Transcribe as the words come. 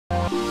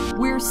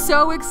We're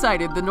so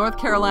excited the North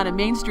Carolina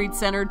Main Street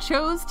Center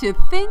chose to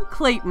Think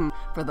Clayton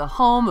for the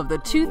home of the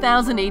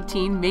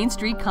 2018 Main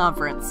Street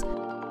Conference.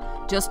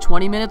 Just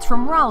 20 minutes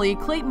from Raleigh,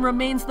 Clayton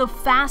remains the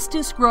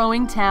fastest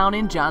growing town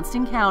in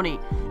Johnston County.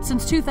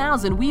 Since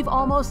 2000, we've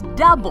almost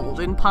doubled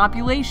in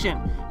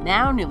population.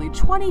 Now nearly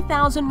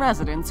 20,000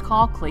 residents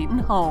call Clayton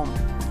home.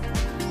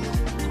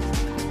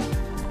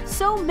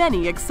 So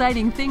many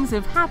exciting things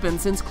have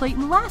happened since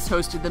Clayton last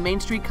hosted the Main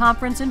Street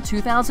Conference in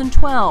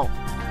 2012.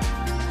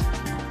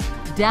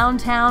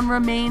 Downtown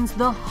remains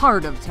the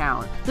heart of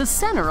town, the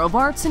center of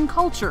arts and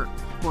culture.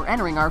 We're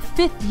entering our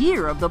 5th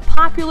year of the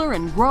popular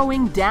and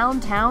growing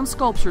Downtown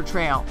Sculpture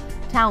Trail.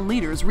 Town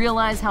leaders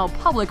realize how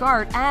public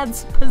art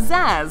adds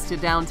pizzazz to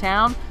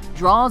downtown,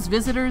 draws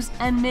visitors,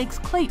 and makes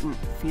Clayton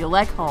feel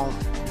like home.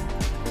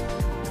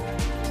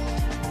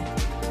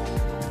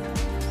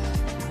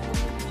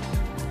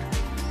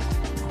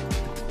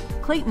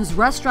 Clayton's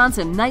restaurants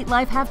and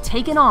nightlife have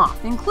taken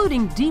off,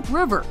 including Deep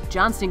River,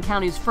 Johnston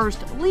County's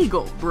first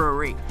legal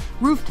brewery,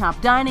 rooftop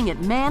dining at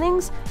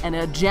Manning's, and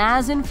a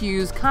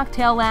jazz-infused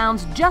cocktail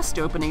lounge just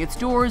opening its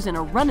doors in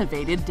a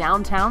renovated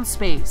downtown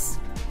space.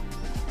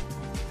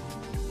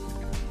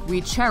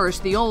 We cherish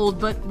the old,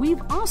 but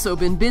we've also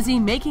been busy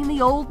making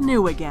the old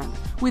new again,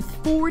 with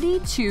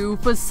 42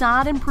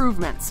 facade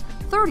improvements,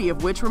 30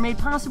 of which were made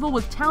possible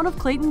with Town of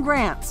Clayton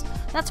grants.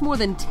 That's more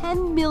than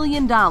 $10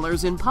 million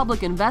in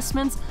public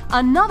investments,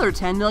 another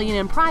 $10 million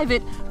in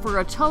private, for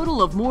a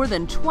total of more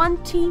than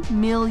 $20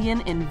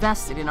 million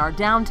invested in our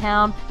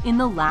downtown in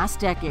the last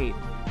decade.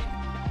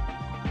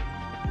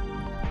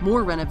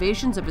 More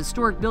renovations of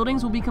historic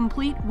buildings will be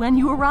complete when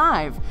you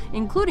arrive,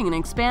 including an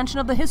expansion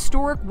of the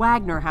historic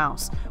Wagner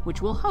House,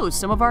 which will host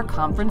some of our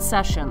conference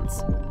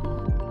sessions.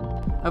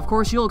 Of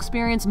course, you'll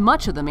experience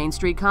much of the Main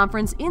Street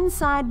Conference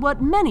inside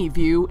what many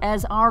view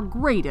as our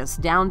greatest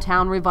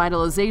downtown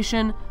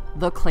revitalization,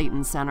 the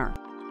Clayton Center,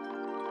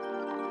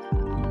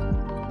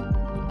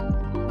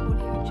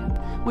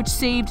 which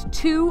saved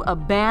 2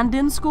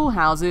 abandoned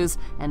schoolhouses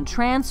and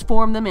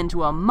transformed them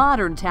into a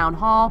modern town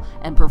hall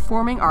and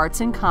performing arts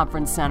and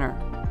conference center.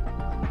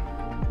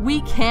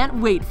 We can't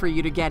wait for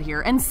you to get here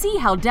and see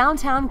how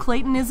downtown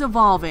Clayton is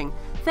evolving.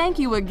 Thank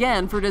you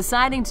again for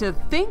deciding to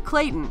Think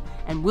Clayton,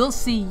 and we'll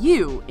see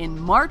you in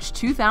March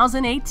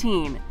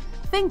 2018.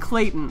 Think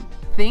Clayton.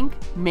 Think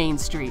Main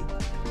Street.